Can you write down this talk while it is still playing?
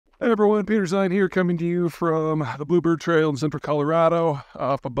Hey everyone, Peter Zeihan here, coming to you from the Bluebird Trail in central Colorado,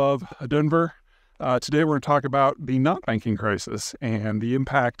 up above Denver. Today we're going to talk about the not-banking crisis and the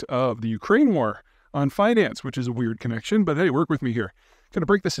impact of the Ukraine war on finance, which is a weird connection, but hey, work with me here. Going to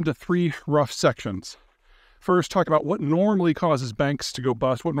break this into three rough sections. First, talk about what normally causes banks to go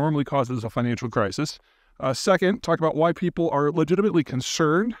bust, what normally causes a financial crisis. Second, talk about why people are legitimately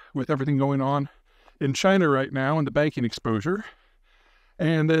concerned with everything going on in China right now and the banking exposure.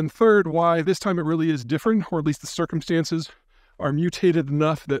 And then third, why this time it really is different, or at least the circumstances are mutated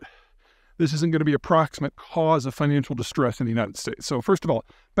enough that this isn't going to be a proximate cause of financial distress in the United States. So first of all,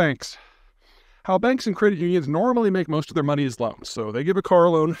 banks. How banks and credit unions normally make most of their money is loans. So they give a car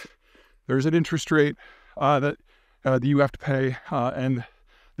loan, there's an interest rate that you have to pay, and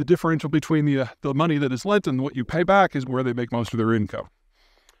the differential between the money that is lent and what you pay back is where they make most of their income.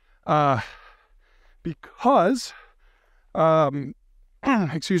 Because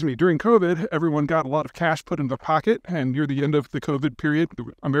during COVID, everyone got a lot of cash put in their pocket, and near the end of the COVID period,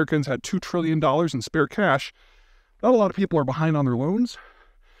 Americans had $2 trillion in spare cash. Not a lot of people are behind on their loans,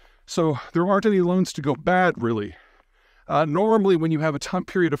 so there aren't any loans to go bad, really. Normally, when you have a time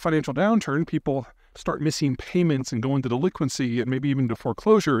period of financial downturn, people start missing payments and go into delinquency and maybe even to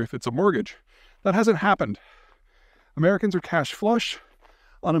foreclosure if it's a mortgage. That hasn't happened. Americans are cash flush.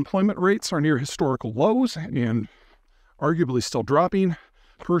 Unemployment rates are near historical lows and arguably still dropping.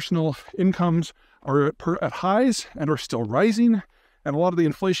 Personal incomes are at highs and are still rising. And a lot of the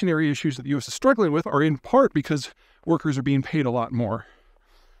inflationary issues that the U.S. is struggling with are in part because workers are being paid a lot more.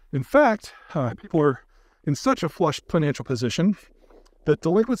 In fact, people are in such a flush financial position that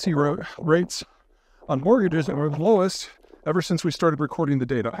delinquency rates on mortgages are the lowest ever since we started recording the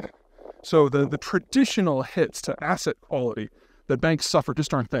data. So the traditional hits to asset quality that banks suffer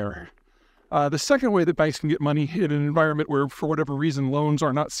just aren't there. The second way that banks can get money in an environment where, for whatever reason, loans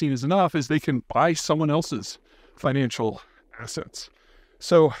are not seen as enough is they can buy someone else's financial assets.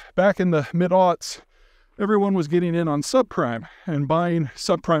 So back in the mid-aughts, everyone was getting in on subprime and buying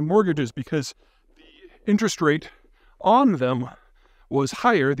subprime mortgages because the interest rate on them was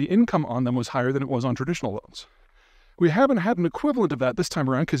higher, the income on them was higher than it was on traditional loans. We haven't had an equivalent of that this time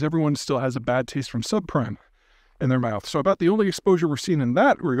around because everyone still has a bad taste from subprime in their mouth. So about the only exposure we're seeing in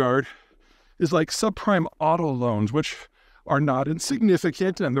that regard is like subprime auto loans, which are not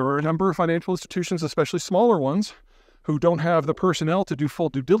insignificant. And there are a number of financial institutions, especially smaller ones, who don't have the personnel to do full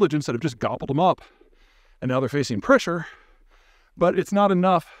due diligence that have just gobbled them up. And now they're facing pressure, but it's not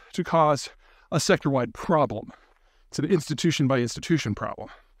enough to cause a sector-wide problem. It's an institution by institution problem.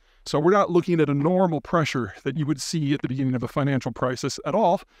 So we're not looking at a normal pressure that you would see at the beginning of a financial crisis at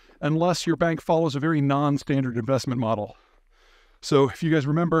all, unless your bank follows a very non-standard investment model. So if you guys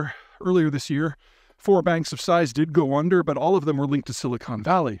remember, earlier this year, 4 banks of size did go under, but all of them were linked to Silicon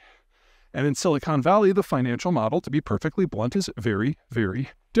Valley. And in Silicon Valley, the financial model, to be perfectly blunt, is very, very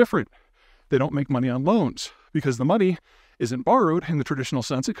different. They don't make money on loans because the money isn't borrowed in the traditional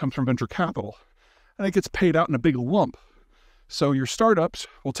sense. It comes from venture capital, and it gets paid out in a big lump. So your startups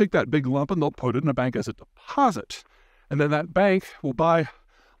will take that big lump and they'll put it in a bank as a deposit. And then that bank will buy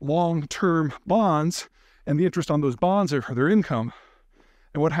long-term bonds, and the interest on those bonds are their income.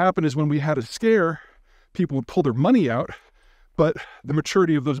 And what happened is when we had a scare, people would pull their money out, but the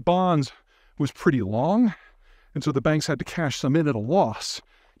maturity of those bonds was pretty long, and so the banks had to cash some in at a loss.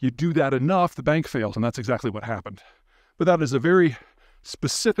 You do that enough, the bank fails, and that's exactly what happened. But that is a very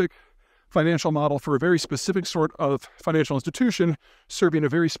specific financial model for a very specific sort of financial institution serving a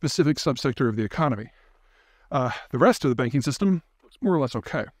very specific subsector of the economy. The rest of the banking system looks more or less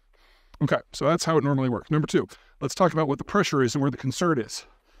okay. Okay, so that's how it normally works. Number 2, let's talk about what the pressure is and where the concern is.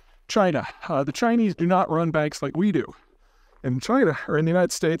 China. The Chinese do not run banks like we do. In China, or in the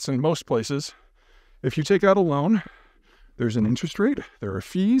United States and most places, if you take out a loan, there's an interest rate, there are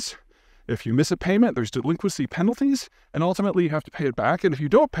fees. If you miss a payment, there's delinquency penalties, and ultimately you have to pay it back. And if you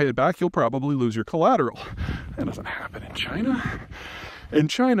don't pay it back, you'll probably lose your collateral. That doesn't happen in China. In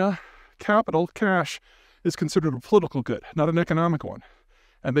China, capital, cash, is considered a political good, not an economic one.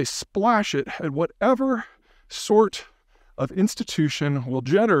 And they splash it at whatever sort of institution will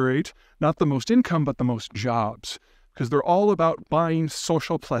generate not the most income, but the most jobs, because they're all about buying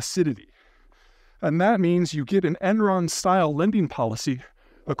social placidity. And that means you get an Enron-style lending policy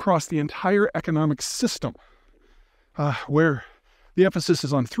across the entire economic system, where the emphasis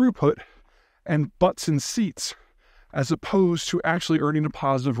is on throughput and butts in seats, as opposed to actually earning a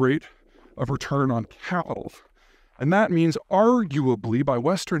positive rate of return on capital. And that means, arguably, by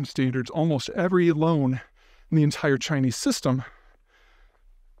Western standards, almost every loan in the entire Chinese system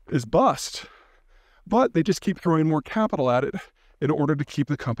is bust. But they just keep throwing more capital at it in order to keep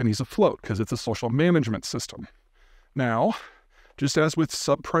the companies afloat because it's a social management system. Now, just as with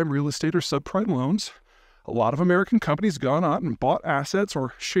subprime real estate or subprime loans, a lot of American companies gone out and bought assets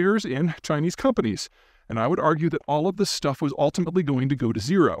or shares in Chinese companies. And I would argue that all of this stuff was ultimately going to go to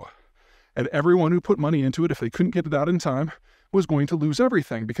zero. And everyone who put money into it, if they couldn't get it out in time, was going to lose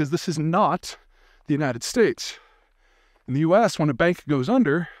everything because this is not the United States. In the US, when a bank goes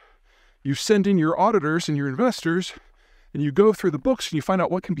under, you send in your auditors and your investors, and you go through the books and you find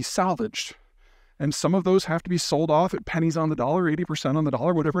out what can be salvaged. And some of those have to be sold off at pennies on the dollar, 80% on the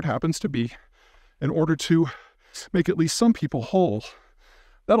dollar, whatever it happens to be, in order to make at least some people whole.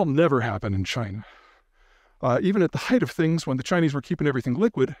 That'll never happen in China. Even at the height of things, when the Chinese were keeping everything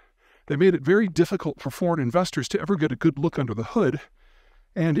liquid, they made it very difficult for foreign investors to ever get a good look under the hood.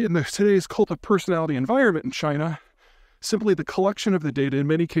 And in today's cult of personality environment in China, simply the collection of the data in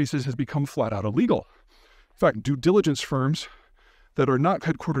many cases has become flat out illegal. In fact, due diligence firms that are not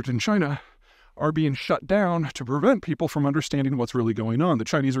headquartered in China are being shut down to prevent people from understanding what's really going on. The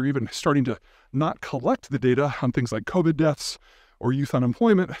Chinese are even starting to not collect the data on things like COVID deaths or youth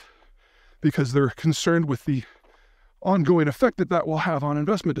unemployment because they're concerned with the ongoing effect that will have on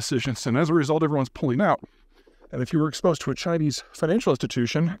investment decisions. And as a result, everyone's pulling out. And if you were exposed to a Chinese financial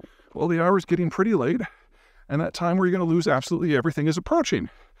institution, well, the hour's getting pretty late, and that time where you're going to lose absolutely everything is approaching.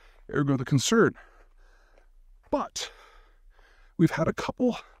 Ergo the concern. But we've had a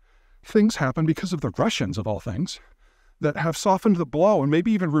couple things happen because of the Russians, of all things, that have softened the blow and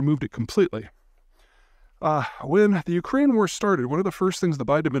maybe even removed it completely. When the Ukraine war started, one of the first things the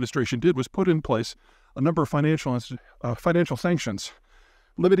Biden administration did was put in place a number of financial sanctions,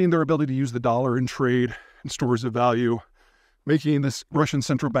 limiting their ability to use the dollar in trade and stores of value, making this Russian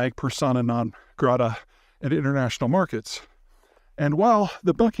central bank persona non grata in international markets. And while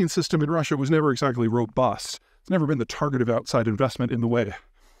the banking system in Russia was never exactly robust, it's never been the target of outside investment in the way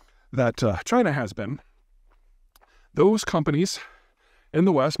that China has been, those companies in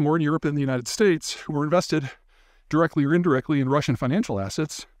the West, more in Europe than the United States, who were invested directly or indirectly in Russian financial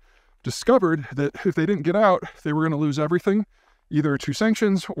assets, discovered that if they didn't get out, they were going to lose everything, either to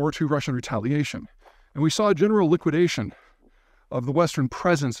sanctions or to Russian retaliation. And we saw a general liquidation of the Western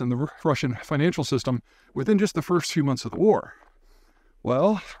presence in the Russian financial system within just the first few months of the war.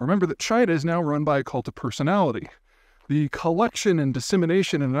 Well, remember that China is now run by a cult of personality. The collection and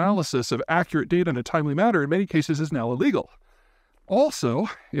dissemination and analysis of accurate data in a timely manner in many cases is now illegal. Also,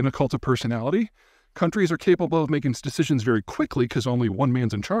 in a cult of personality, countries are capable of making decisions very quickly because only one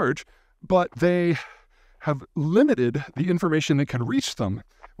man's in charge, but they have limited the information that can reach them,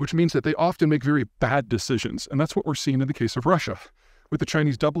 which means that they often make very bad decisions. And that's what we're seeing in the case of Russia, with the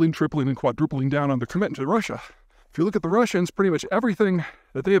Chinese doubling, tripling, and quadrupling down on their commitment to Russia. If you look at the Russians, pretty much everything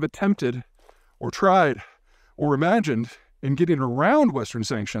that they have attempted or tried or imagined in getting around Western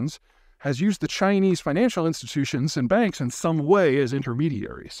sanctions has used the Chinese financial institutions and banks in some way as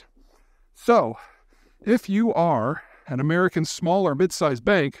intermediaries. So, if you are an American small or mid-sized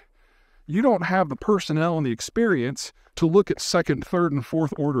bank, you don't have the personnel and the experience to look at second, third, and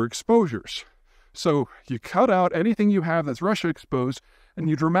fourth order exposures. So you cut out anything you have that's Russia exposed, and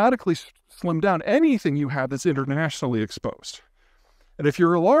you dramatically slim down anything you have that's internationally exposed. And if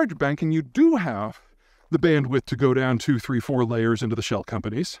you're a large bank and you do have the bandwidth to go down 2, 3, 4 layers into the shell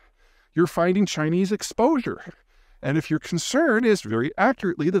companies, you're finding Chinese exposure. And if your concern is very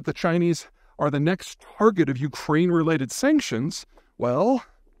accurately that the Chinese are the next target of Ukraine-related sanctions, well,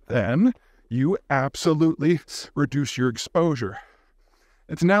 then you absolutely reduce your exposure.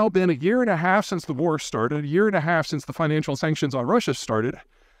 It's now been a year and a half since the war started, a year and a half since the financial sanctions on Russia started,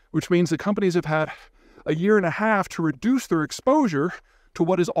 which means that companies have had a year and a half to reduce their exposure to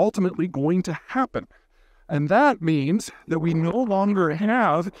what is ultimately going to happen. And that means that we no longer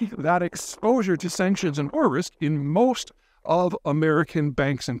have that exposure to sanctions and war risk in most of American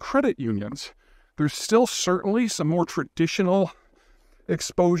banks and credit unions. There's still certainly some more traditional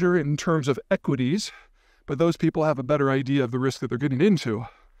exposure in terms of equities, but those people have a better idea of the risk that they're getting into.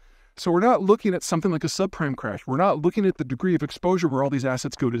 So we're not looking at something like a subprime crash. We're not looking at the degree of exposure where all these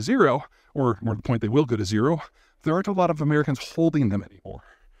assets go to zero, or more to the point, they will go to zero. There aren't a lot of Americans holding them anymore.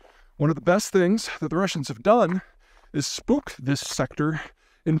 One of the best things that the Russians have done is spook this sector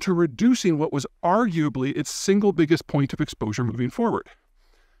into reducing what was arguably its single biggest point of exposure moving forward.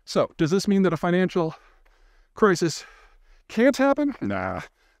 So, does this mean that a financial crisis can't happen? Nah,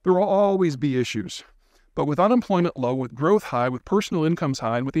 there will always be issues. But with unemployment low, with growth high, with personal incomes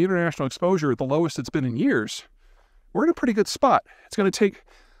high, and with the international exposure at the lowest it's been in years, we're in a pretty good spot. It's going to take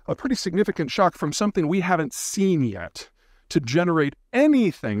a pretty significant shock from something we haven't seen yet to generate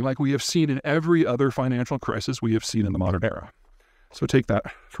anything like we have seen in every other financial crisis we have seen in the modern era. So take that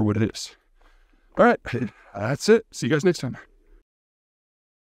for what it is. All right, that's it. See you guys next time.